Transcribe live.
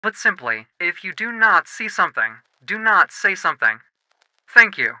Put simply, if you do not see something, do not say something.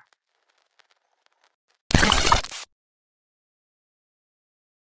 Thank you.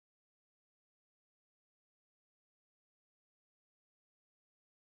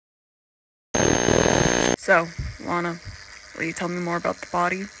 So, Lana, will you tell me more about the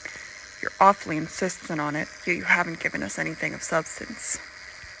body? You're awfully insistent on it, yet you haven't given us anything of substance.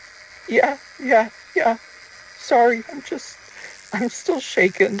 Yeah. Sorry, I'm still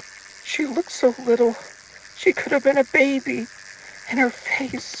shaken. She looks so little. She could have been a baby. And her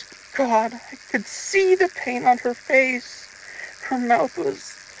face, God, I could see the pain on her face. Her mouth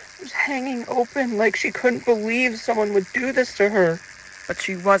was hanging open like she couldn't believe someone would do this to her. But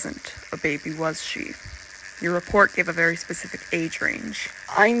she wasn't a baby, was she? Your report gave a very specific age range.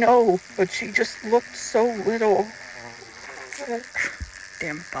 I know, but she just looked so little.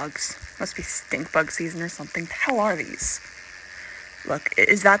 Damn bugs. Must be stink bug season or something. The hell are these? Look,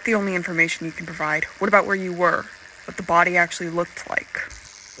 is that the only information you can provide? What about where you were? What the body actually looked like?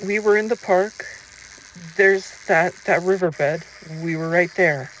 We were in the park. There's that riverbed. We were right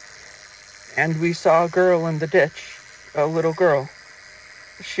there. And we saw a girl in the ditch. A little girl.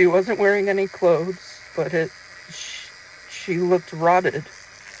 She wasn't wearing any clothes, but she looked rotted.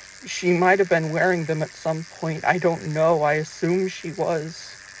 She might have been wearing them at some point. I don't know. I assume she was.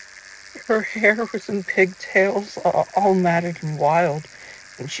 Her hair was in pigtails, all matted and wild.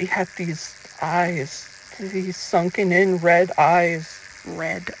 And she had these eyes, these sunken-in red eyes.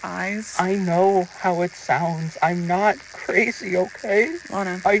 Red eyes? I know how it sounds. I'm not crazy, okay?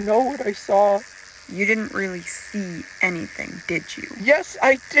 Lana. I know what I saw. You didn't really see anything, did you? Yes,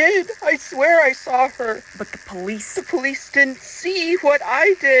 I did. I swear I saw her. But the police... The police didn't see what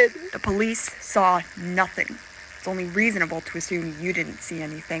I did. The police saw nothing. It's only reasonable to assume you didn't see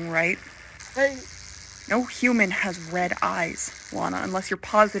anything, right? No human has red eyes, Lana, unless you're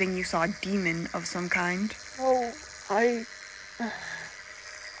positing you saw a demon of some kind. Oh, I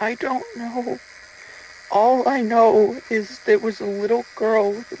don't know. All I know is there was a little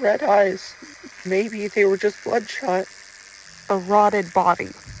girl with red eyes. Maybe they were just bloodshot. A rotted body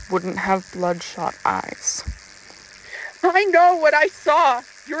wouldn't have bloodshot eyes. I know what I saw.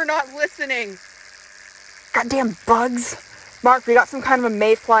 You're not listening. Goddamn bugs. Mark, we got some kind of a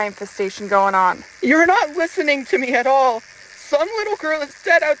mayfly infestation going on. You're not listening to me at all. Some little girl is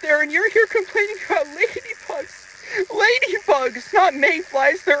dead out there and you're here complaining about ladybugs. Ladybugs, not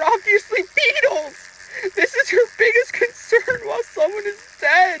mayflies. They're obviously beetles. This is your biggest concern while someone is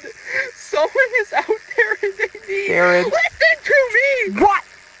dead. Someone is out there and they need... Jared. Listen to me! What?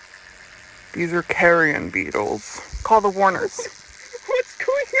 These are carrion beetles. Call the Warners. What's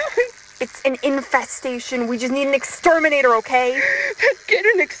going on? It's an infestation. We just need an exterminator, okay? Then get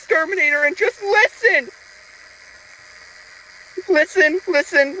an exterminator and just listen! Listen!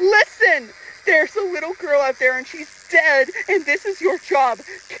 There's a little girl out there and she's dead, and this is your job.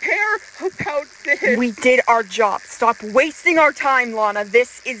 Care about this. We did our job. Stop wasting our time, Lana.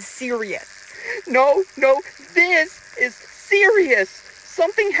 This is serious. No, this is serious.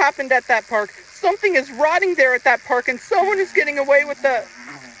 Something happened at that park. Something is rotting there at that park, and someone is getting away with the...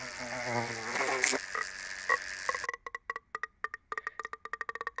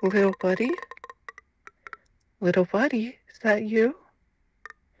 Little buddy? Little buddy, is that you?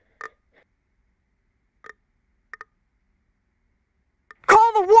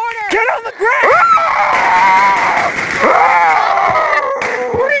 Call the Warner! Get on the ground!